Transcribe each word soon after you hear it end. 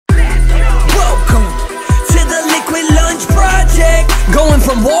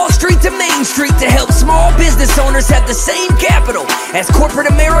From Wall Street to Main Street to help small business owners have the same capital as corporate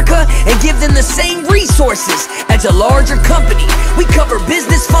America and give them the same resources as a larger company. We cover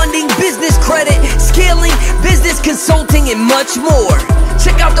business funding, business credit, scaling, business consulting, and much more.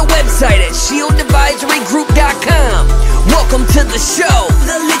 Check out the website at shieldadvisorygroup.com. Welcome to the show,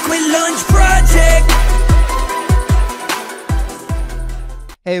 The Liquid Lunch Project.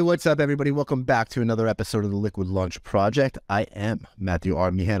 Hey, what's up, everybody? Welcome back to another episode of the Liquid Lunch Project. I am Matthew R.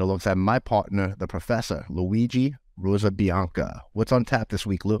 Meehan alongside my partner, the Professor, Luigi Rosabianca. What's on tap this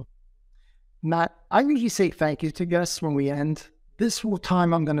week, Lou? Matt, I usually say thank you to guests when we end. This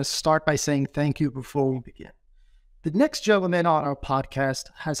time I'm going to start by saying thank you before we begin. The next gentleman on our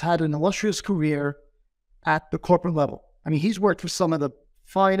podcast has had an illustrious career at the corporate level. I mean, he's worked for some of the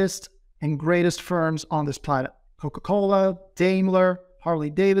finest and greatest firms on this planet. Coca-Cola, Daimler,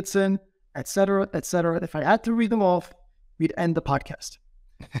 Harley-Davidson, etc., etc. If I had to read them off, we'd end the podcast.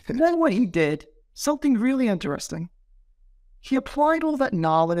 And then what he did, something really interesting. He applied all that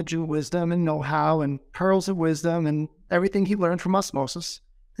knowledge and wisdom and know-how and pearls of wisdom and everything he learned from osmosis,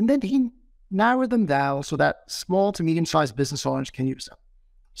 and then he narrowed them down so that small to medium-sized business owners can use them.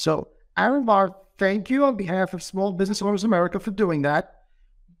 So, Aaron Barr, thank you on behalf of Small Business Owners America for doing that,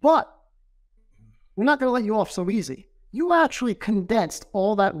 but we're not going to let you off so easy. You actually condensed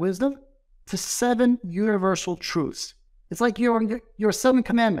all that wisdom to 7 universal truths. It's like your 7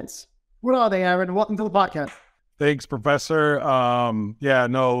 commandments. What are they, Aaron? Welcome to the podcast. Thanks, Professor. I've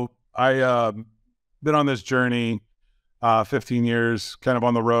been on this journey 15 years, kind of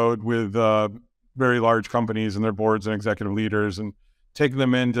on the road with very large companies and their boards and executive leaders, and taking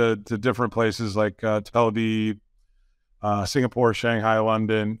them into different places like Tel Aviv, Singapore, Shanghai,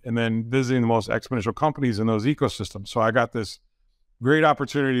 London, and then visiting the most exponential companies in those ecosystems. So I got this great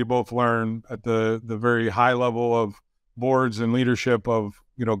opportunity to both learn at the very high level of boards and leadership of,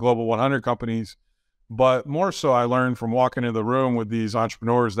 global 100 companies, but more so I learned from walking into the room with these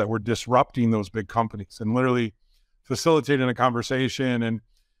entrepreneurs that were disrupting those big companies and literally facilitating a conversation. And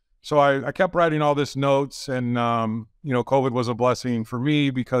so I kept writing all this notes, and, COVID was a blessing for me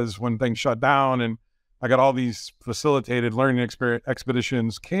because when things shut down and I got all these facilitated learning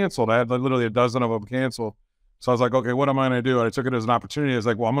expeditions canceled. I had literally a dozen of them canceled. So I was like, okay, what am I going to do? And I took it as an opportunity. I was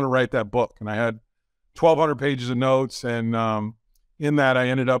like, well, I'm going to write that book. And I had 1,200 pages of notes. And in that, I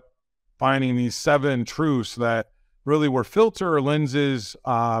ended up finding these 7 truths that really were filter or lenses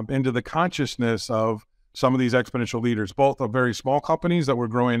into the consciousness of some of these exponential leaders, both of very small companies that were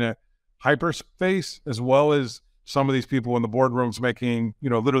growing at hyperspace, as well as some of these people in the boardrooms making,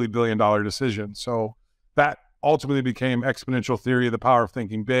 literally billion-dollar decisions. So that ultimately became Exponential Theory, The Power of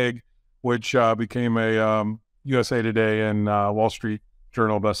Thinking Big, which became a USA Today and Wall Street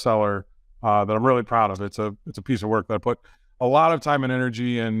Journal bestseller that I'm really proud of. It's a piece of work that I put a lot of time and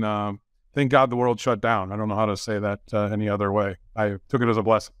energy, and thank God the world shut down. I don't know how to say that any other way. I took it as a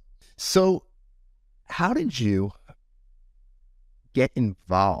blessing. So how did you get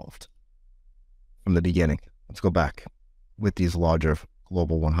involved from the beginning? Let's go back with these larger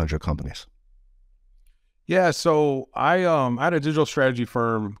global 100 companies. Yeah, so I had a digital strategy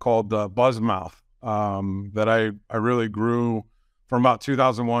firm called Buzzmouth that I really grew from about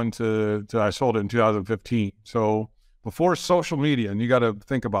 2001 to I sold it in 2015. So before social media, and you got to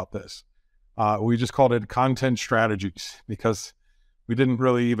think about this, we just called it content strategies because we didn't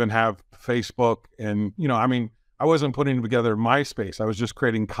really even have Facebook. And, I wasn't putting together MySpace. I was just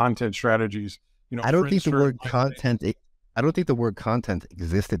creating content strategies. I don't think the word content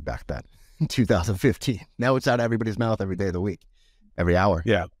existed back then. 2015. Now it's out of everybody's mouth every day of the week, every hour.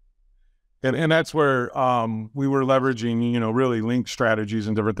 Yeah. And that's where we were leveraging, really link strategies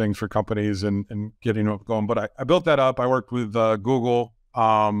and different things for companies and getting it going. But I built that up. I worked with Google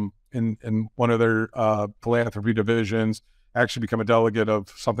in one of their philanthropy divisions. I actually became a delegate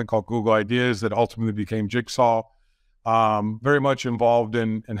of something called Google Ideas that ultimately became Jigsaw. Very much involved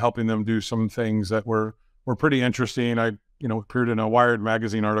in helping them do some things that were pretty interesting. I, appeared in a Wired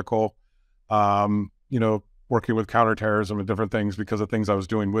magazine article, working with counterterrorism and different things because of things I was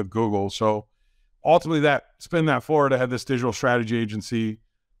doing with Google. So ultimately spin that forward, I had this digital strategy agency,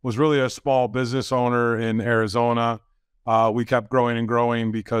 was really a small business owner in Arizona. We kept growing and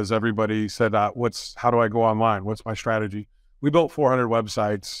growing because everybody said, how do I go online? What's my strategy? We built 400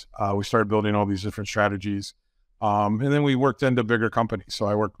 websites. We started building all these different strategies. And then we worked into bigger companies. So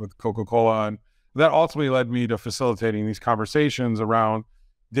I worked with Coca-Cola, and that ultimately led me to facilitating these conversations around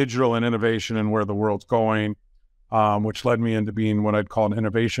digital and innovation and where the world's going, which led me into being what I'd call an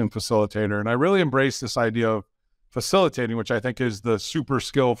innovation facilitator. And I really embraced this idea of facilitating, which I think is the super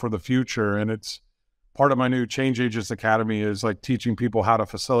skill for the future. And it's part of my new Change Agents Academy is like teaching people how to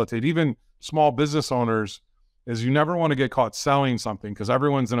facilitate, even small business owners, is you never want to get caught selling something because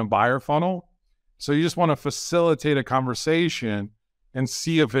everyone's in a buyer funnel. So you just want to facilitate a conversation and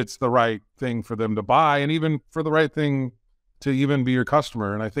see if it's the right thing for them to buy and even for the right thing to even be your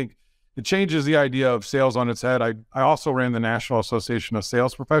customer. And I think it changes the idea of sales on its head. I also ran the National Association of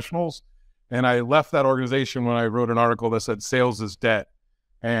Sales Professionals, and I left that organization when I wrote an article that said sales is dead.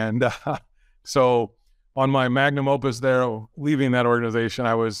 And so on my magnum opus there, leaving that organization,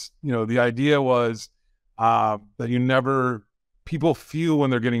 I was, the idea was that people feel when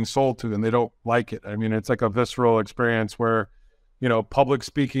they're getting sold to and they don't like it. I mean, it's like a visceral experience where, public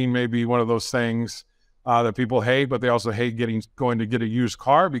speaking may be one of those things that people hate, but they also hate going to get a used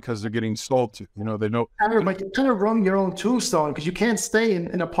car because they're getting sold to. They know. But you kind of run your own tombstone because you can't stay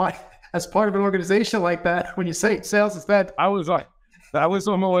in a part as part of an organization like that when you say sales is dead. I was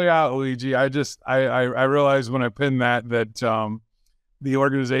on my way out, Luigi. I realized when I pinned that the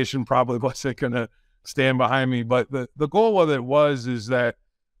organization probably wasn't going to stand behind me. But the goal of it is that,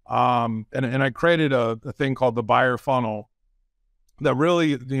 and I created a thing called the buyer funnel that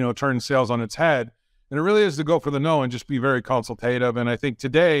really, turns sales on its head. And it really is to go for the no and just be very consultative. And I think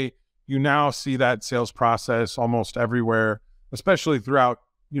today you now see that sales process almost everywhere, especially throughout,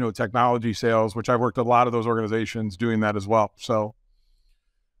 technology sales, which I've worked at a lot of those organizations doing that as well. So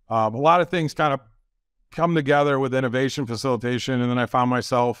a lot of things kind of come together with innovation facilitation. And then I found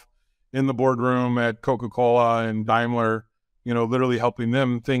myself in the boardroom at Coca-Cola and Daimler, literally helping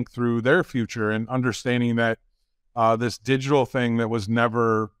them think through their future and understanding that this digital thing that was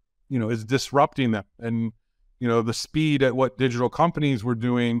never, is disrupting them. And, the speed at what digital companies were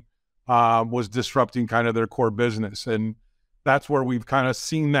doing was disrupting kind of their core business. And that's where we've kind of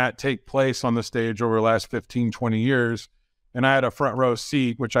seen that take place on the stage over the last 15, 20 years. And I had a front row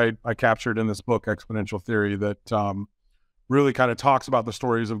seat, which I captured in this book, Exponential Theory, that really kind of talks about the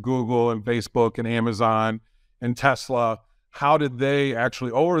stories of Google and Facebook and Amazon and Tesla. How did they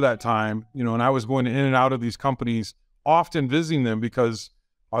actually, over that time, and I was going in and out of these companies, often visiting them because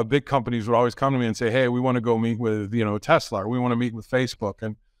big companies would always come to me and say, hey, we want to go meet with, Tesla, or we want to meet with Facebook.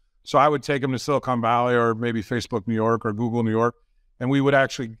 And so I would take them to Silicon Valley or maybe Facebook New York or Google New York, and we would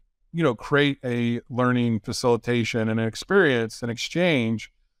actually, create a learning facilitation and an experience, an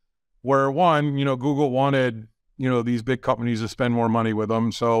exchange where one, Google wanted, these big companies to spend more money with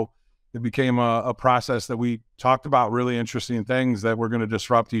them. So it became a process that we talked about really interesting things that were going to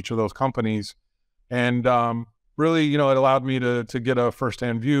disrupt each of those companies. And really, it allowed me to get a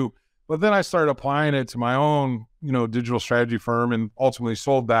firsthand view. But then I started applying it to my own, digital strategy firm and ultimately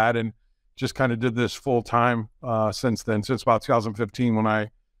sold that and just kind of did this full time since then, since about 2015 when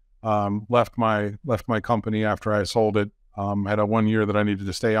I left my company after I sold it. Had a 1 year that I needed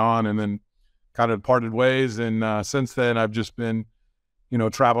to stay on and then kind of parted ways. And since then, I've just been,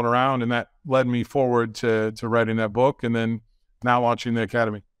 traveling around, and that led me forward to writing that book and then now launching the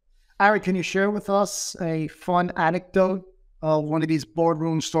Academy. Ari, can you share with us a fun anecdote of one of these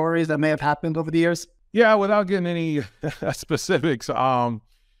boardroom stories that may have happened over the years? Yeah, without getting any specifics,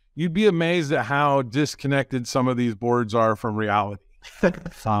 you'd be amazed at how disconnected some of these boards are from reality.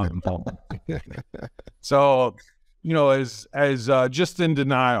 So, as just in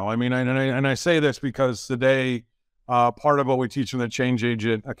denial. I mean, and I say this because today, part of what we teach in the Change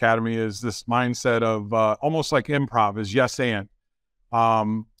Agent Academy is this mindset of almost like improv is yes and.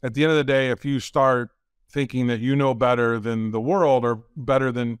 At the end of the day, if you start thinking that you know better than the world or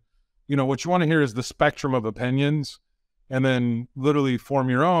better than, what you want to hear is the spectrum of opinions and then literally form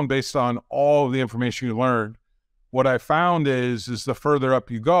your own based on all of the information you learned. What I found is the further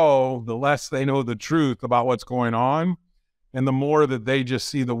up you go, the less they know the truth about what's going on. And the more that they just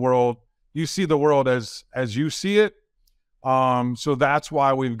see the world, you see the world as you see it. So that's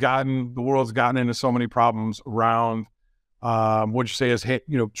why the world's gotten into so many problems around what you say is,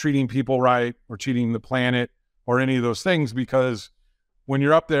 treating people right or treating the planet or any of those things, because when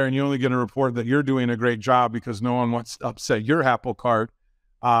you're up there and you only get a report that you're doing a great job because no one wants to upset your apple cart,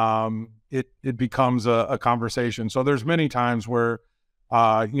 it becomes a conversation. So there's many times where,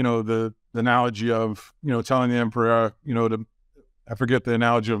 the analogy of, telling the emperor, I forget the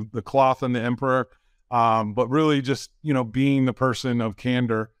analogy of the cloth and the emperor, but really just, being the person of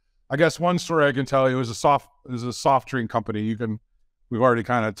candor. I guess one story I can tell you is a soft drink company. We've already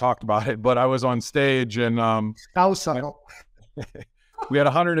kind of talked about it, but I was on stage and That was subtle. we had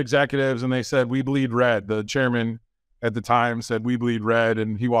 100 executives and they said, "We bleed red." The chairman at the time said, "We bleed red,"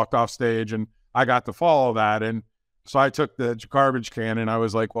 and he walked off stage and I got to follow that. And so I took the garbage can and I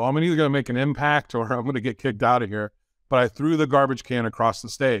was like, well, I'm either going to make an impact or I'm going to get kicked out of here. But I threw the garbage can across the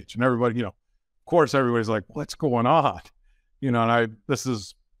stage and everybody, Of course, everybody's like, what's going on? And this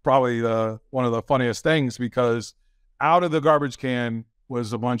is probably one of the funniest things, because out of the garbage can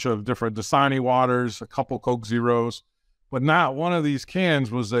was a bunch of different Dasani waters, a couple Coke Zeros, but not one of these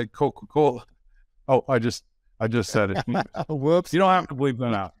cans was a Coca-Cola. Oh, I just said it. Whoops. You don't have to bleep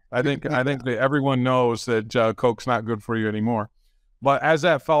that out. I think that everyone knows that Coke's not good for you anymore. But as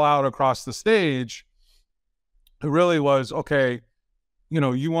that fell out across the stage, it really was, okay,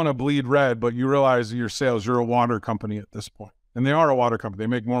 you want to bleed red, but you realize your sales, you're a water company at this point. And they are a water company. They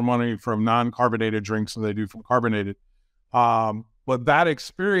make more money from non-carbonated drinks than they do from carbonated. But that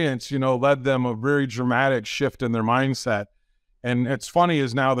experience, led them a very dramatic shift in their mindset. And it's funny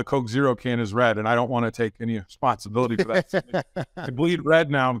is now the Coke Zero can is red, and I don't want to take any responsibility for that. I bleed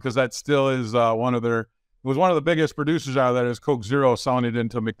red now because that still is it was one of the biggest producers out of that is Coke Zero, selling it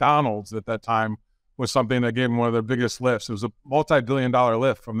into McDonald's at that time was something that gave them one of their biggest lifts. It was a multi-billion-dollar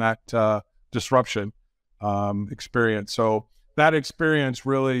lift from that disruption experience. So that experience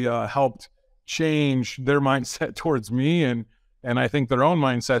really helped change their mindset towards me, and I think their own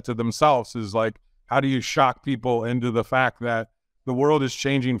mindset to themselves is like, how do you shock people into the fact that the world is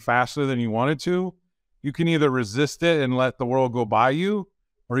changing faster than you want it to? You can either resist it and let the world go by you,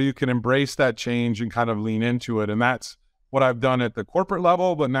 or you can embrace that change and kind of lean into it. And that's what I've done at the corporate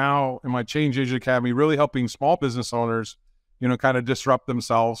level, but now in my Change Agent Academy, really helping small business owners, kind of disrupt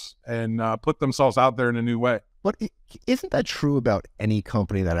themselves and put themselves out there in a new way. But isn't that true about any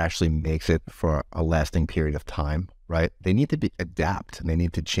company that actually makes it for a lasting period of time, right? They need to adapt and they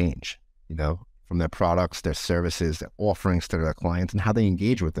need to change, from their products, their services, their offerings to their clients, and how they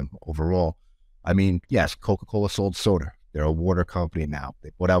engage with them overall. I mean, yes, Coca-Cola sold soda. They're a water company now.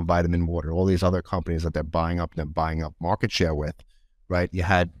 They put out vitamin water, all these other companies that they're buying up market share with, right? You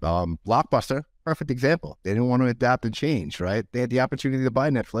had Blockbuster, perfect example. They didn't want to adapt and change, right? They had the opportunity to buy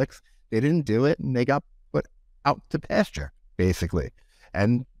Netflix. They didn't do it, and they got put out to pasture, basically.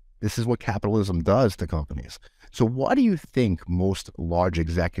 And this is what capitalism does to companies. So why do you think most large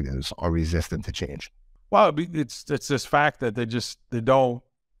executives are resistant to change? Well, it's this fact that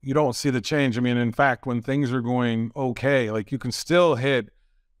you don't see the change. I mean, in fact, when things are going okay, like you can still hit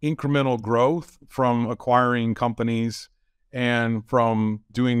incremental growth from acquiring companies and from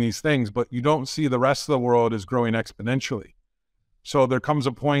doing these things, but you don't see the rest of the world is growing exponentially. So there comes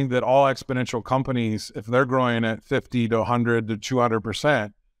a point that all exponential companies, if they're growing at 50 to 100 to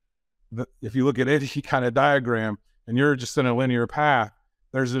 200%, if you look at any kind of diagram and you're just in a linear path,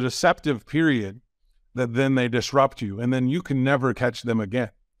 there's a deceptive period that then they disrupt you, and then you can never catch them again.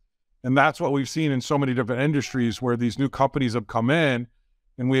 And that's what we've seen in so many different industries where these new companies have come in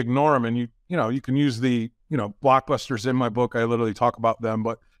and we ignore them. And you can use Blockbusters in my book. I literally talk about them,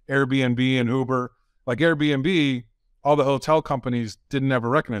 but Airbnb and Uber, like Airbnb, all the hotel companies didn't ever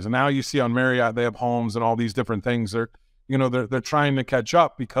recognize. And now you see on Marriott, they have homes and all these different things. They're trying to catch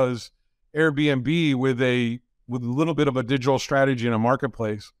up because Airbnb with a little bit of a digital strategy in a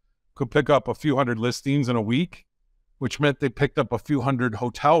marketplace could pick up a few hundred listings in a week, which meant they picked up a few hundred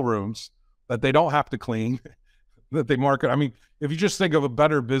hotel rooms that they don't have to clean, that they market. I mean, if you just think of a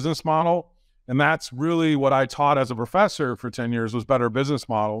better business model, and that's really what I taught as a professor for 10 years was better business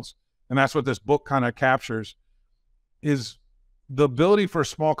models. And that's what this book kind of captures, is the ability for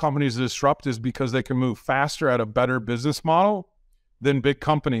small companies to disrupt is because they can move faster at a better business model than big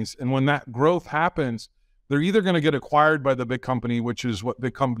companies. And when that growth happens, they're either going to get acquired by the big company, which is what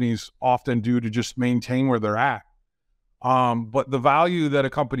big companies often do to just maintain where they're at. But the value that a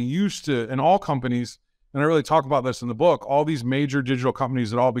company used to, and all companies, and I really talk about this in the book, all these major digital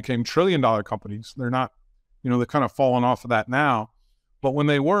companies that all became trillion-dollar companies, they're not, they're kind of falling off of that now. But when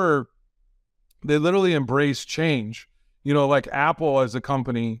they literally embraced change. Like Apple as a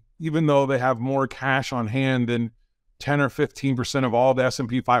company, even though they have more cash on hand than 10 or 15% of all the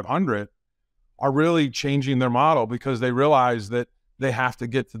S&P 500, are really changing their model because they realize that they have to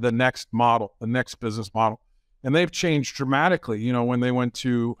get to the next model, the next business model. And they've changed dramatically, when they went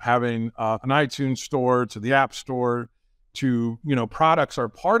to having an iTunes store, to the App Store, to, products are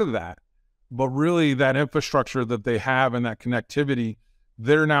part of that. But really that infrastructure that they have and that connectivity,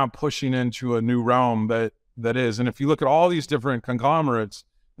 they're now pushing into a new realm that is. And if you look at all these different conglomerates,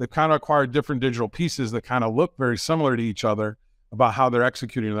 they've kind of acquired different digital pieces that kind of look very similar to each other about how they're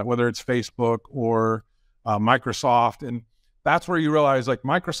executing that, whether it's Facebook or Microsoft. And that's where you realize like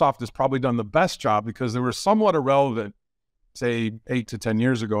Microsoft has probably done the best job because they were somewhat irrelevant, say 8 to 10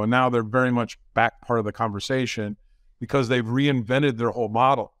 years ago. And now they're very much back part of the conversation because they've reinvented their whole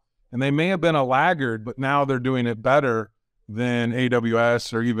model. And they may have been a laggard, but now they're doing it better than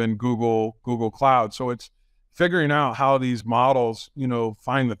AWS or even Google Cloud. So it's figuring out how these models,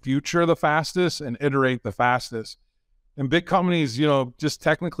 find the future the fastest and iterate the fastest. And big companies, just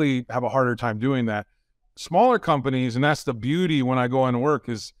technically have a harder time doing that. Smaller companies, and that's the beauty when I go into work,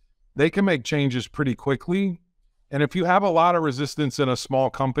 is they can make changes pretty quickly. And if you have a lot of resistance in a small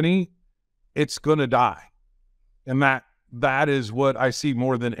company, it's going to die. And that is what I see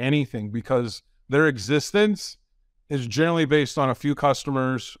more than anything, because their existence is generally based on a few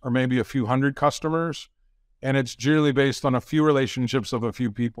customers or maybe a few hundred customers. And it's generally based on a few relationships of a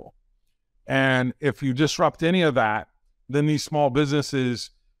few people. And if you disrupt any of that, then these small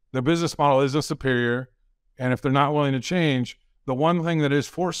businesses, their business model isn't superior. And if they're not willing to change, the one thing that is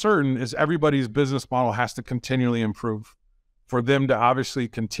for certain is everybody's business model has to continually improve for them to obviously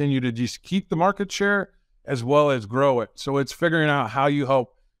continue to just keep the market share as well as grow it. So it's figuring out how you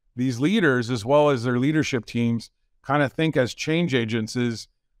help these leaders as well as their leadership teams kind of think as change agents is,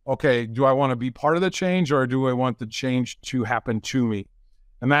 okay, do I want to be part of the change, or do I want the change to happen to me?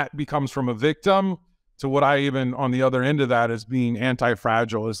 And that becomes from a victim to what I even on the other end of that is being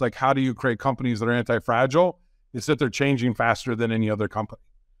anti-fragile. It's like, how do you create companies that are anti-fragile? It's that they're changing faster than any other company.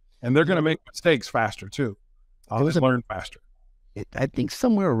 And they're going to make mistakes faster too. I'll just learn faster. I think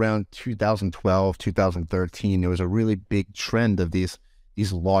somewhere around 2012, 2013, there was a really big trend of these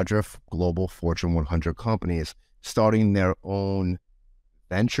larger global Fortune 100 companies starting their own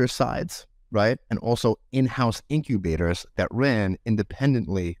venture sides, right? And also in-house incubators that ran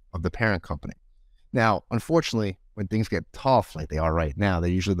independently of the parent company. Now, unfortunately, when things get tough like they are right now, they're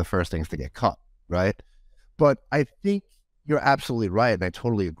usually the first things to get cut, right? But I think you're absolutely right, and I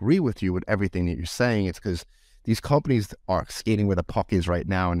totally agree with you with everything that you're saying. It's because these companies are skating where the puck is right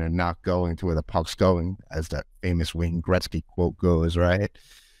now, and they're not going to where the puck's going, as that famous Wayne Gretzky quote goes, right?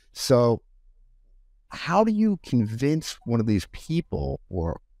 So how do you convince one of these people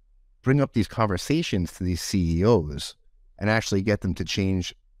or bring up these conversations to these CEOs and actually get them to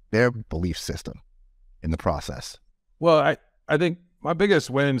change their belief system in the process? Well, I think my biggest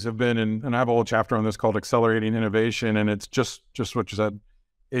wins have been, and I have a whole chapter on this called Accelerating Innovation, and it's just what you said,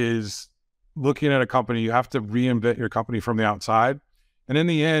 is looking at a company, you have to reinvent your company from the outside. And in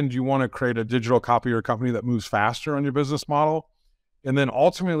the end, you want to create a digital copy of your company that moves faster on your business model. And then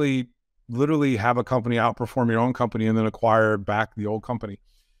ultimately, literally have a company outperform your own company and then acquire back the old company.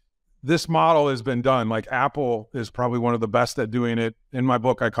 This model has been done. Like Apple is probably one of the best at doing it. In my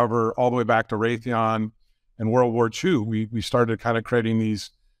book, I cover all the way back to Raytheon and World War II. We started kind of creating these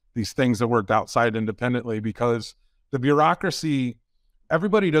things that worked outside independently, because the bureaucracy,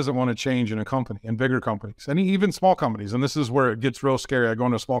 everybody doesn't want to change in a company, in bigger companies, and even small companies. And this is where it gets real scary. I go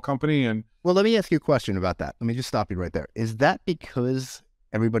into a small company and... Well, let me ask you a question about that. Let me just stop you right there. Is that because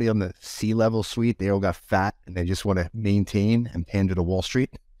everybody on the C-level suite, they all got fat and they just want to maintain and pander to Wall Street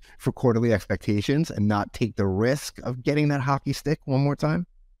for quarterly expectations and not take the risk of getting that hockey stick one more time?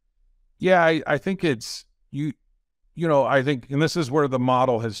 Yeah, I think it's, I think, and this is where the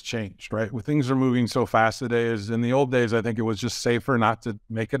model has changed, right? When things are moving so fast today, is in the old days, I think it was just safer not to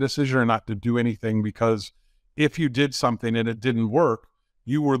make a decision or not to do anything, because if you did something and it didn't work,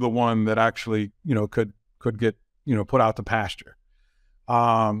 you were the one that actually, could get, put out to pasture.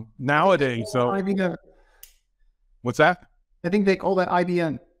 Nowadays, so IBM. What's that? I think they call that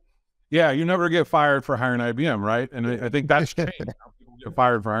IBM. Yeah, you never get fired for hiring IBM, right? And I think that's changed. People get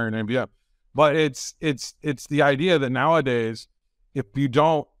fired for hiring IBM. But it's the idea that nowadays, if you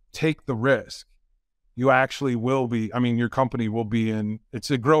don't take the risk, you actually will be, your company will be it's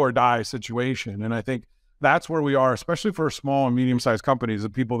a grow or die situation. And I think that's where we are, especially for small and medium-sized companies, the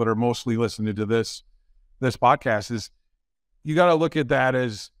people that are mostly listening to this podcast, is you got to look at that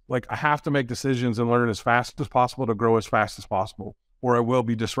as like, I have to make decisions and learn as fast as possible to grow as fast as possible, or I will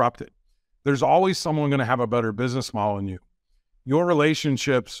be disrupted. There's always someone going to have a better business model than you. Your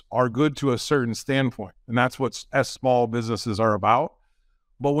relationships are good to a certain standpoint, and that's what as small businesses are about.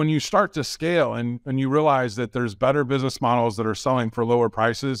 But when you start to scale and you realize that there's better business models that are selling for lower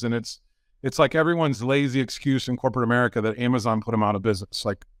prices, and it's like everyone's lazy excuse in corporate America that Amazon put them out of business,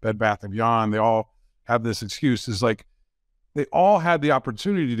 like Bed Bath & Beyond, they all have this excuse, is like they all had the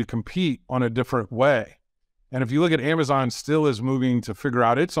opportunity to compete on a different way. And if you look at Amazon, still is moving to figure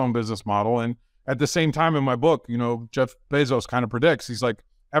out its own business model. And at the same time, in my book, Jeff Bezos kind of predicts, he's like,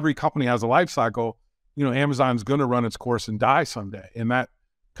 every company has a life cycle. Amazon's going to run its course and die someday. And that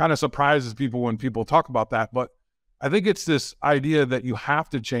kind of surprises people when people talk about that. But I think it's this idea that you have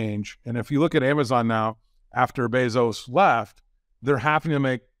to change. And if you look at Amazon now, after Bezos left, they're having to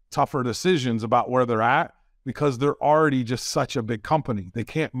make tougher decisions about where they're at, because they're already just such a big company. They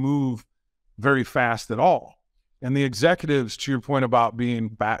can't move very fast at all. And the executives, to your point about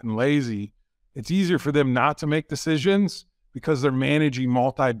being fat and lazy, It's easier for them not to make decisions because they're managing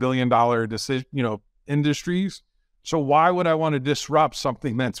multi-billion-dollar industries. So why would I want to disrupt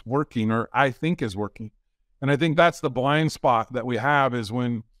something that's working or I think is working? And I think that's the blind spot that we have, is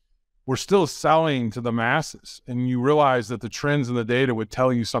when we're still selling to the masses and you realize that the trends in the data would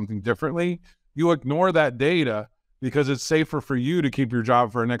tell you something differently. You ignore that data because it's safer for you to keep your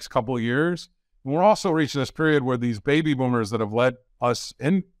job for the next couple of years. And we're also reaching this period where these baby boomers that have led us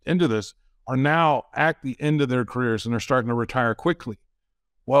into this are now at the end of their careers and they're starting to retire quickly.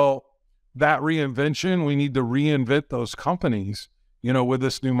 Well, that reinvention, we need to reinvent those companies, with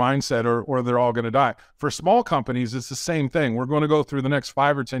this new mindset, or they're all going to die. For small companies, it's the same thing. We're going to go through the next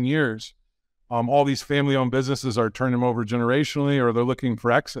 5 or 10 years. All these family-owned businesses are turning them over generationally, or they're looking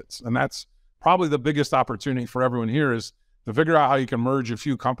for exits. And that's probably the biggest opportunity for everyone here, is to figure out how you can merge a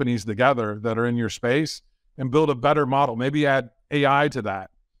few companies together that are in your space and build a better model. Maybe add AI to that,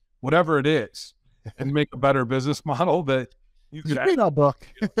 whatever it is, and make a better business model that you could read our book.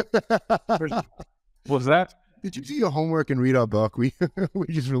 What was that? Did you do your homework and read our book? We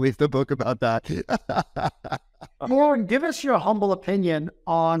just released a book about that. Lauren, give us your humble opinion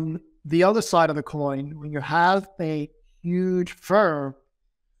on the other side of the coin. When you have a huge firm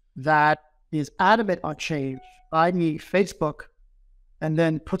that is adamant on change, i.e. Facebook, and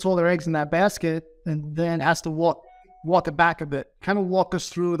then puts all their eggs in that basket and then has to walk it back a bit. Kind of walk us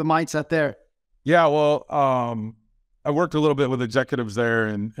through the mindset there. Yeah, well, I worked a little bit with executives there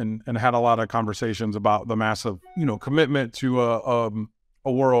and had a lot of conversations about the massive, commitment to a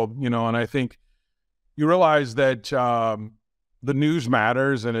world, and I think you realize that the news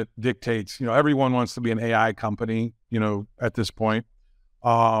matters and it dictates, everyone wants to be an AI company, at this point.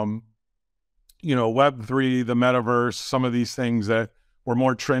 Web3, the metaverse, some of these things that were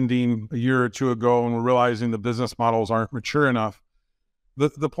more trending a year or two ago, and we're realizing the business models aren't mature enough.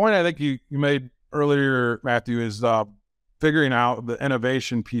 The point I think you made earlier, Matthew, is figuring out the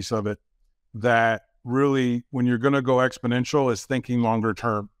innovation piece of it, that really, when you're going to go exponential, is thinking longer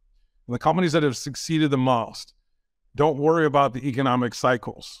term. And the companies that have succeeded the most don't worry about the economic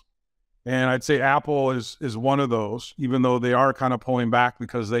cycles. And I'd say Apple is one of those, even though they are kind of pulling back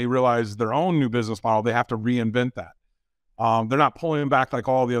because they realize their own new business model, they have to reinvent that. They're not pulling back like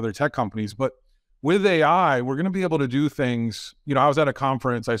all the other tech companies, but with AI, we're going to be able to do things. I was at a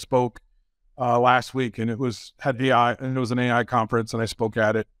conference, I spoke last week, and it was an AI conference, and I spoke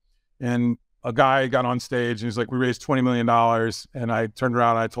at it. And a guy got on stage and he's like, we raised $20 million. And I turned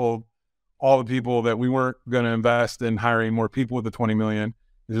around and I told all the people that we weren't going to invest in hiring more people with the 20 million.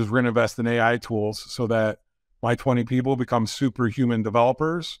 We're going to invest in AI tools so that my 20 people become superhuman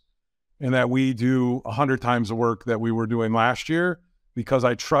developers, and that we do 100 times the work that we were doing last year, because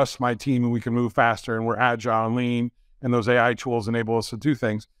I trust my team and we can move faster and we're agile and lean, and those AI tools enable us to do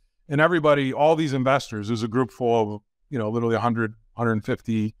things. And everybody, all these investors, there's a group full of, literally 100,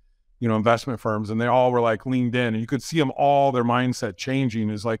 150, investment firms, and they all were like leaned in, and you could see them all, their mindset changing.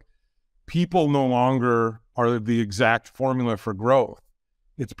 Is like, people no longer are the exact formula for growth.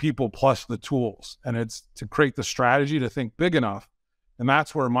 It's people plus the tools, and it's to create the strategy to think big enough. And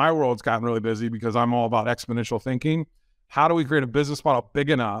that's where my world's gotten really busy, because I'm all about exponential thinking. How do we create a business model big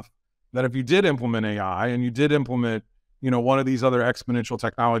enough that if you did implement AI and you did implement, one of these other exponential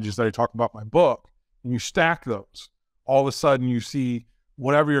technologies that I talk about in my book, and you stack those, all of a sudden you see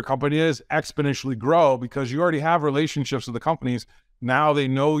whatever your company is exponentially grow, because you already have relationships with the companies. Now they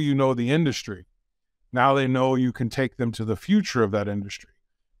know the industry. Now they know you can take them to the future of that industry.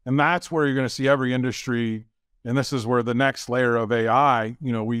 And that's where you're going to see every industry. And this is where the next layer of AI,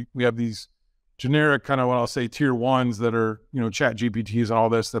 we have these generic kind of, what I'll say, tier ones that are, chat GPTs and all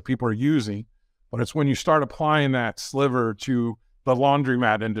this that people are using. But it's when you start applying that sliver to the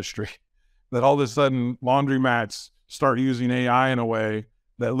laundromat industry that all of a sudden laundromats start using AI in a way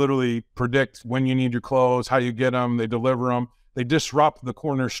that literally predicts when you need your clothes, how you get them, they deliver them, they disrupt the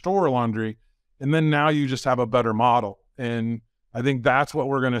corner store laundry. And then now you just have a better model. And I think that's what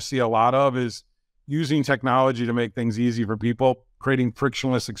we're going to see a lot of, is using technology to make things easy for people, creating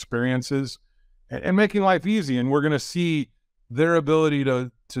frictionless experiences and making life easy. And we're going to see their ability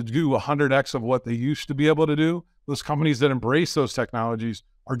to do 100x of what they used to be able to do. Those companies that embrace those technologies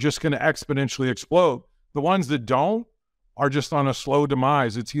are just going to exponentially explode. The ones that don't are just on a slow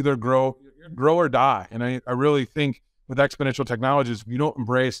demise. It's either grow or die. And I really think with exponential technologies, if you don't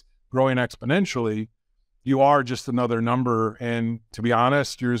embrace growing exponentially, you are just another number. And to be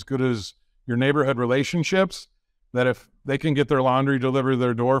honest, you're as good as your neighborhood relationships, that if they can get their laundry delivered to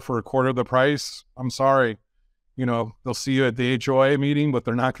their door for a quarter of the price, I'm sorry, they'll see you at the HOA meeting, but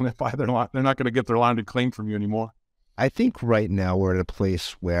they're not going to buy they're not going to get their laundry cleaned from you anymore. I think right now we're at a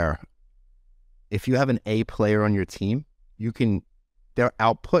place where if you have an A player on your team, their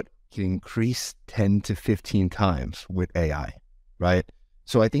output can increase 10 to 15 times with AI, right?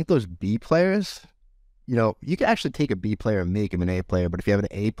 So I think those B players, you can actually take a B player and make him an A player, but if you have an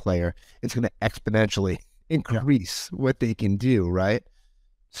A player, it's going to exponentially increase what they can do, right?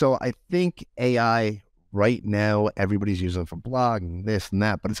 So I think AI right now, everybody's using it for blogging, this and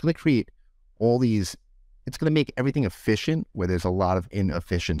that, but it's going to create it's going to make everything efficient where there's a lot of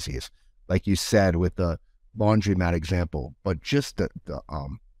inefficiencies. Like you said with the laundromat example, but just the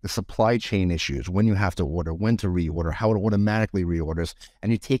supply chain issues, when you have to order, when to reorder, how it automatically reorders,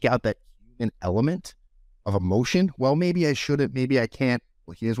 and you take out that human element of emotion. Well, maybe I shouldn't, maybe I can't.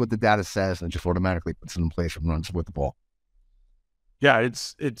 Well, here's what the data says, and it just automatically puts it in place and runs with the ball. Yeah,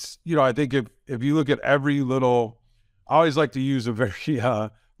 it's I think if you look at every little, I always like to use a very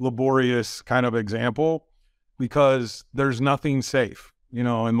laborious kind of example, because there's nothing safe, in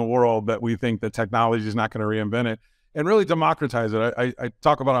the world that we think that technology is not going to reinvent it and really democratize it. I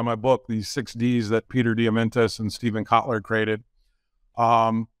talk about in my book, these 6 Ds that Peter Diamandis and Stephen Kotler created,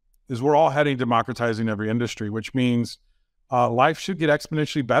 is we're all heading democratizing every industry, which means life should get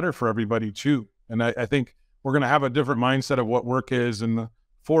exponentially better for everybody too. And I think we're going to have a different mindset of what work is, and the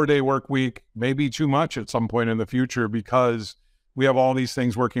 4-day work week may be too much at some point in the future, because we have all these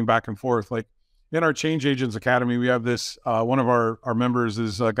things working back and forth. Like in our Change Agents Academy, we have this, one of our members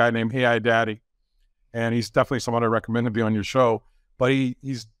is a guy named AI Daddy, and he's definitely someone I recommend to be on your show, but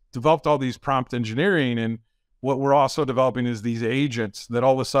he's developed all these prompt engineering. And what we're also developing is these agents that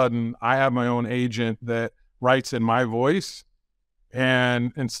all of a sudden I have my own agent that writes in my voice.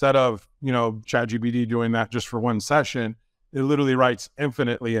 And instead of, ChatGPT doing that just for one session, it literally writes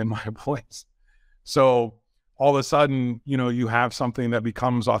infinitely in my voice. So all of a sudden, you have something that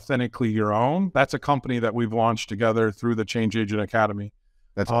becomes authentically your own. That's a company that we've launched together through the Change Agent Academy.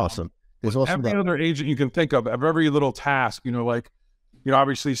 That's awesome. There's also every other agent you can think of every little task,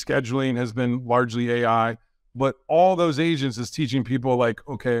 obviously scheduling has been largely AI, but all those agents is teaching people like,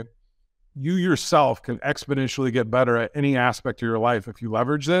 okay, you yourself can exponentially get better at any aspect of your life if you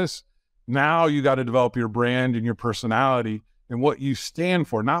leverage this. Now you got to develop your brand and your personality and what you stand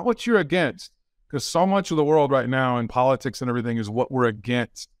for, not what you're against. Because so much of the world right now in politics and everything is what we're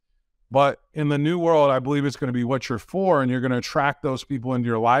against. But in the new world, I believe it's going to be what you're for, and you're going to attract those people into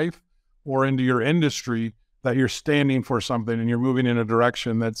your life or into your industry that you're standing for something and you're moving in a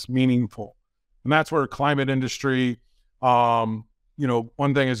direction that's meaningful. And that's where climate industry, one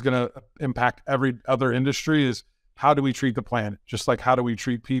thing is going to impact every other industry is how do we treat the planet? Just like how do we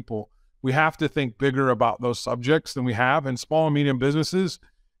treat people? We have to think bigger about those subjects than we have, and small and medium businesses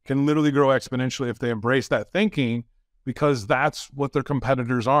can literally grow exponentially if they embrace that thinking, because that's what their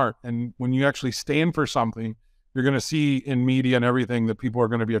competitors aren't. And when you actually stand for something, you're going to see in media and everything that people are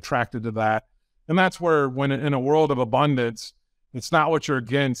going to be attracted to that. And that's where, when in a world of abundance, it's not what you're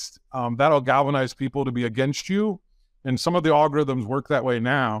against. That'll galvanize people to be against you. And some of the algorithms work that way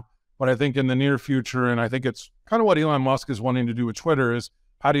now. But I think in the near future, and I think it's kind of what Elon Musk is wanting to do with Twitter, is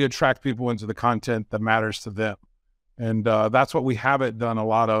how do you attract people into the content that matters to them? And that's what we haven't done a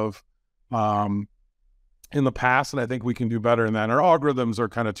lot of in the past. And I think we can do better in that. And our algorithms are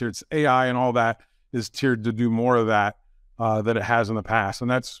kind of tiered. It's AI and all that is tiered to do more of that than it has in the past. And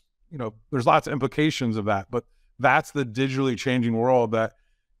that's, there's lots of implications of that. But that's the digitally changing world that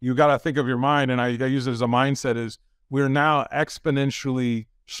you got to think of your mind. And I use it as a mindset is we're now exponentially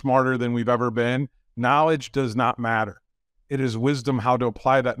smarter than we've ever been. Knowledge does not matter. It is wisdom how to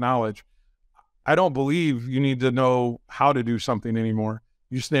apply that knowledge. I don't believe you need to know how to do something anymore.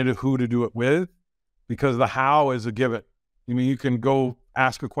 You just need to who to do it with, because the how is a given. You can go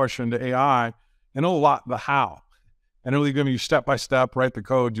ask a question to AI and it'll lot the how, and it'll give you step by step, write the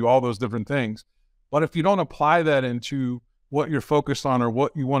code, do all those different things. But if you don't apply that into what you're focused on or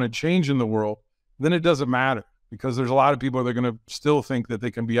what you want to change in the world, then it doesn't matter, because there's a lot of people that are going to still think that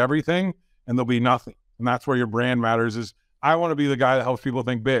they can be everything and they'll be nothing. And that's where your brand matters. Is I want to be the guy that helps people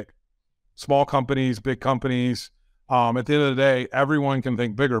think big. Small companies, big companies. At the end of the day, everyone can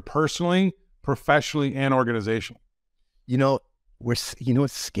think bigger, personally, professionally, and organizationally.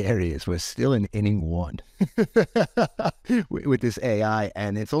 What's scary is we're still in inning 1 with this AI,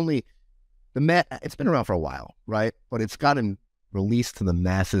 and it's only it's been around for a while, right? But it's gotten released to the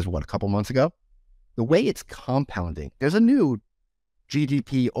masses, a couple months ago. The way it's compounding, there's a new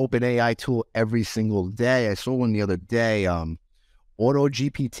GDP open AI tool every single day. I saw one the other day, Auto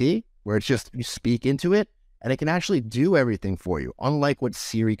GPT, where it's just, you speak into it and it can actually do everything for you. Unlike what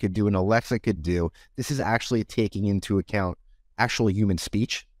Siri could do and Alexa could do, this is actually taking into account actual human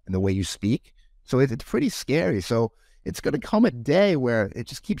speech and the way you speak. So it's pretty scary. So it's going to come a day where it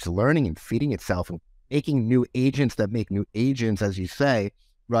just keeps learning and feeding itself and making new agents that make new agents, as you say,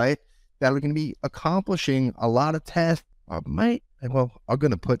 right? That are going to be accomplishing a lot of tasks. Are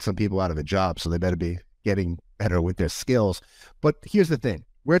going to put some people out of a job, so they better be getting better with their skills. But here's the thing.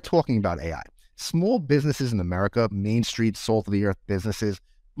 We're talking about AI. Small businesses in America, Main Street, salt of the earth businesses.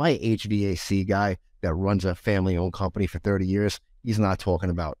 My HVAC guy that runs a family-owned company for 30 years, he's not talking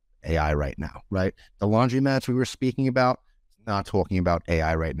about AI right now, right? The laundromats we were speaking about, not talking about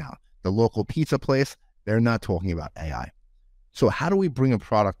AI right now. The local pizza place, they're not talking about AI. So how do we bring a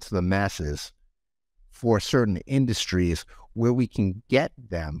product to the masses for certain industries where we can get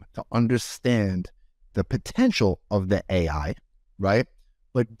them to understand the potential of the AI, right?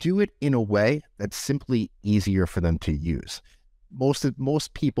 But do it in a way that's simply easier for them to use.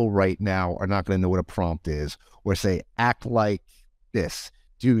 Most people right now are not going to know what a prompt is, or say, act like this,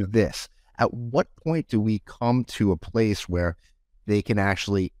 do this. At what point do we come to a place where they can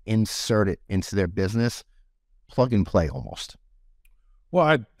actually insert it into their business, plug and play almost?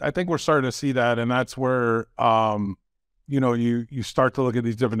 Well, I think we're starting to see that, and that's where you start to look at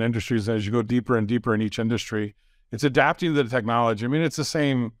these different industries as you go deeper and deeper in each industry. It's adapting to the technology. I mean, it's the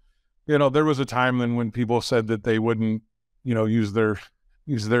same. There was a time when people said that they wouldn't, use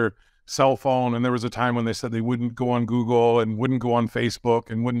their cell phone, and there was a time when they said they wouldn't go on Google and wouldn't go on Facebook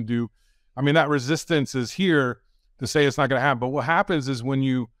and wouldn't do. I mean, that resistance is here to say it's not going to happen. But what happens is when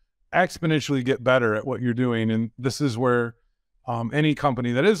you exponentially get better at what you're doing, and this is where any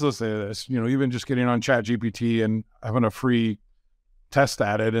company that is listening to this, even just getting on ChatGPT and having a free test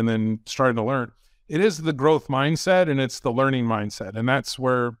at it and then starting to learn, it is the growth mindset and it's the learning mindset. And that's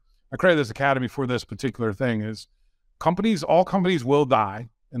where I created this academy for this particular thing is all companies will die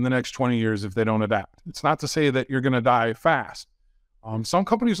in the next 20 years if they don't adapt. It's not to say that you're going to die fast. Some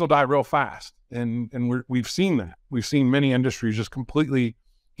companies will die real fast. And we've seen that. We've seen many industries just completely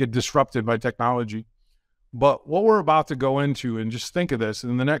get disrupted by technology. But what we're about to go into, and just think of this,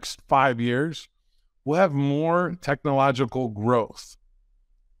 in the next 5 years, we'll have more technological growth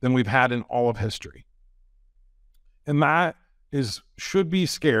than we've had in all of history. And that should be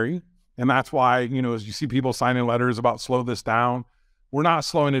scary. And that's why, as you see people signing letters about slow this down, we're not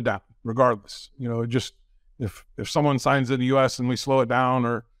slowing it down regardless. Just if someone signs in the US and we slow it down,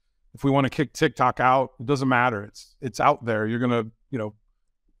 or if we want to kick TikTok out, it doesn't matter. It's out there. You're going to,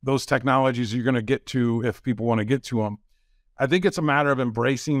 those technologies you're going to get to if people want to get to them. I think it's a matter of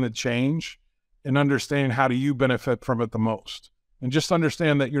embracing the change and understanding how do you benefit from it the most. And just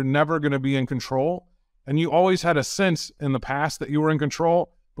understand that you're never going to be in control. And you always had a sense in the past that you were in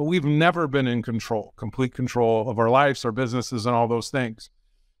control, but we've never been in control, complete control of our lives, our businesses, and all those things.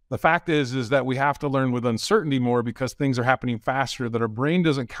 The fact is that we have to learn with uncertainty more because things are happening faster that our brain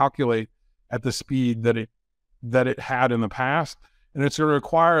doesn't calculate at the speed that it had in the past. And it's going to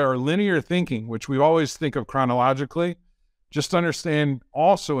require our linear thinking, which we always think of chronologically. Just understand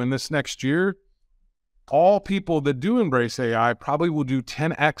also in this next year, all people that do embrace AI probably will do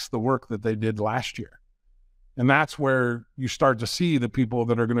 10x the work that they did last year. And that's where you start to see the people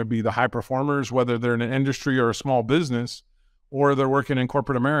that are going to be the high performers, whether they're in an industry or a small business, or they're working in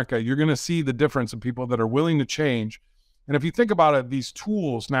corporate America. You're going to see the difference of people that are willing to change. And if you think about it, these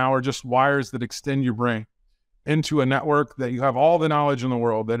tools now are just wires that extend your brain into a network that you have all the knowledge in the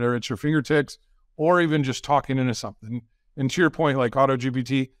world that are at your fingertips, or even just talking into something. And to your point, like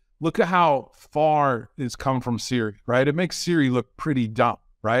AutoGPT, look at how far it's come from Siri, right? It makes Siri look pretty dumb,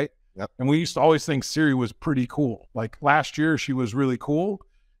 right? Yep. And we used to always think Siri was pretty cool. Like last year, she was really cool.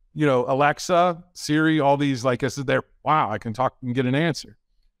 Alexa, Siri, all these, like I said there, wow, I can talk and get an answer.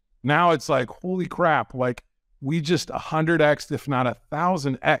 Now it's like, holy crap, like we just 100x, if not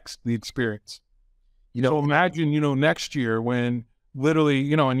 1,000x the experience. So imagine, next year when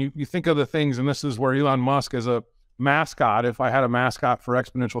literally, and you think of the things, and this is where Elon Musk as a mascot, if I had a mascot for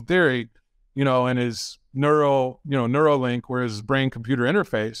Exponential Theory, and his Neuralink, where his brain-computer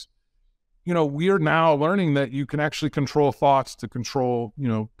interface, we are now learning that you can actually control thoughts to control,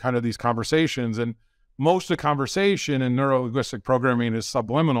 kind of these conversations. And most of the conversation in neuro-linguistic programming is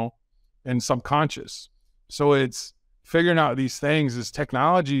subliminal and subconscious. So it's figuring out these things. As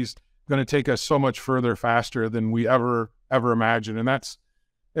technology's going to take us so much further faster than we ever imagined. And that's,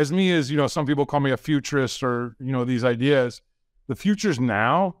 as some people call me a futurist, or, these ideas, the future's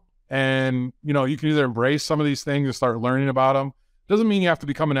now. And, you can either embrace some of these things and start learning about them. Doesn't mean you have to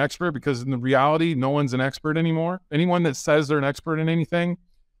become an expert, because in the reality, no one's an expert anymore. Anyone that says they're an expert in anything,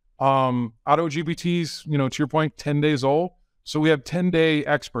 AutoGPT's, to your point, 10 days old. So we have 10-day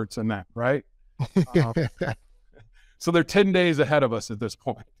experts in that, right? So they're 10 days ahead of us at this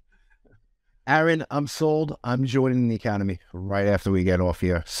point. Aaron, I'm sold. I'm joining the Academy right after we get off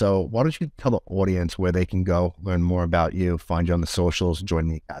here. So why don't you tell the audience where they can go, learn more about you, find you on the socials, join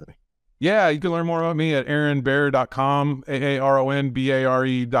the Academy? Yeah, you can learn more about me at aaronbare.com,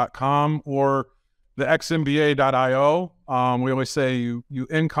 aaronbare.com, or the xmba.io. We always say you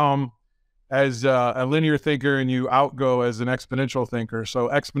income as a linear thinker and you outgo as an exponential thinker. So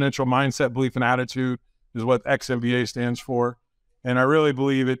exponential mindset, belief, and attitude is what XMBA stands for. And I really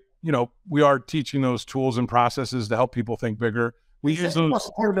believe it, we are teaching those tools and processes to help people think bigger. We use those.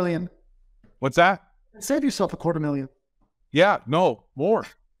 $250,000. What's that? Save yourself $250,000. Yeah, no, more.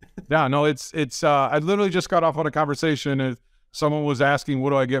 Yeah, no, it's I literally just got off on a conversation and someone was asking, what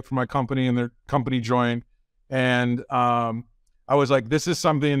do I get for my company? And their company joined. And I was like, this is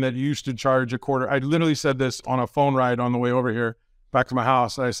something that you used to charge $250,000. I literally said this on a phone ride on the way over here back to my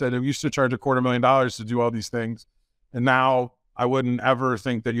house. I said, it used to charge $250,000 to do all these things. And now I wouldn't ever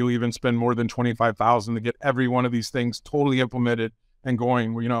think that you'll even spend more than $25,000 to get every one of these things totally implemented and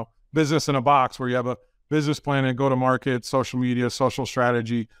going. Business in a box, where you have a business plan and go to market, social media, social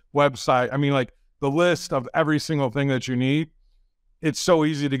strategy, website. I mean, like the list of every single thing that you need. It's so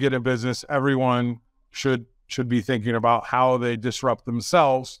easy to get in business. Everyone should be thinking about how they disrupt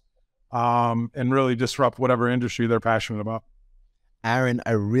themselves and really disrupt whatever industry they're passionate about. Aaron,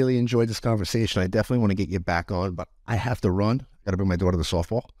 I really enjoyed this conversation. I definitely want to get you back on, but I have to run. Got to bring my daughter to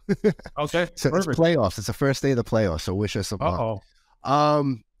softball. Okay. So perfect. It's playoffs. It's the first day of the playoffs. So wish us some luck.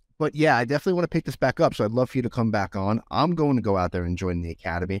 But yeah, I definitely want to pick this back up. So I'd love for you to come back on. I'm going to go out there and join the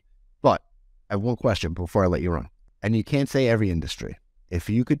Academy. But I have one question before I let you run. And you can't say every industry. If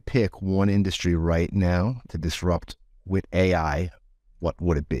you could pick one industry right now to disrupt with AI, what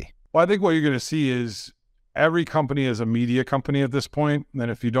would it be? Well, I think what you're going to see is every company is a media company at this point.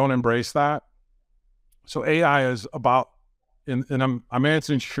 And if you don't embrace that, so AI is about, and I'm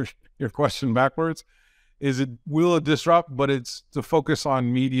answering your question backwards, will it disrupt, but it's to focus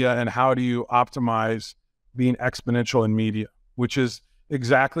on media and how do you optimize being exponential in media, which is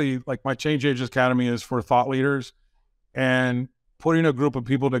exactly like my Change Agents Academy is for thought leaders and putting a group of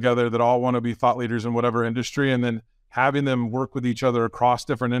people together that all want to be thought leaders in whatever industry, and then having them work with each other across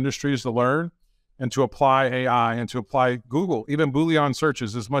different industries to learn and to apply AI and to apply Google, even Boolean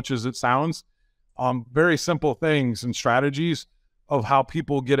searches, as much as it sounds, very simple things and strategies of how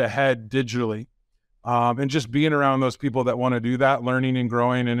people get ahead digitally. And just being around those people that want to do that, learning and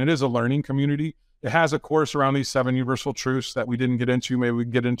growing. And it is a learning community. It has a course around these 7 universal truths that we didn't get into, maybe we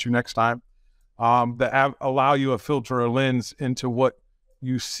can get into next time, that allow you a filter, a lens into what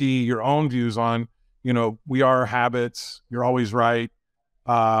you see your own views on. We are habits. You're always right.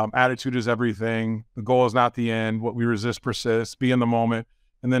 Attitude is everything. The goal is not the end. What we resist persists. Be in the moment.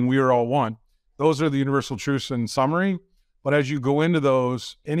 And then we are all one. Those are the universal truths in summary. But as you go into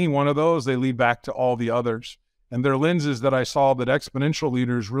those, any one of those, they lead back to all the others. And they're lenses that I saw that exponential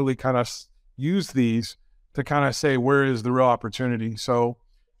leaders really kind of use these to kind of say, where is the real opportunity? So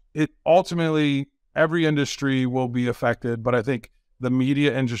it ultimately, every industry will be affected, but I think the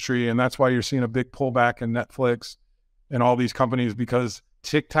media industry, and that's why you're seeing a big pullback in Netflix and all these companies, because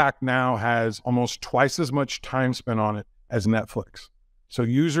TikTok now has almost twice as much time spent on it as Netflix. So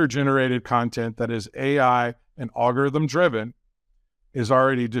user-generated content that is AI and algorithm-driven is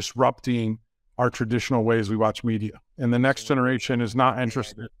already disrupting our traditional ways we watch media. And the next generation is not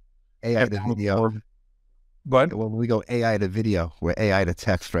interested. AI to video. But when we go AI to video, we're AI to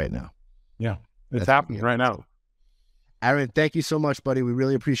text right now. Yeah, it's happening right now. Aaron, thank you so much, buddy. We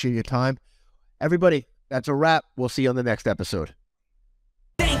really appreciate your time. Everybody, that's a wrap. We'll see you on the next episode.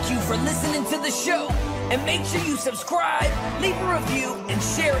 Thank you for listening to the show. And make sure you subscribe, leave a review, and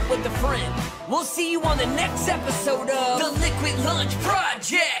share it with a friend. We'll see you on the next episode of The Liquid Lunch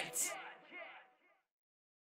Project.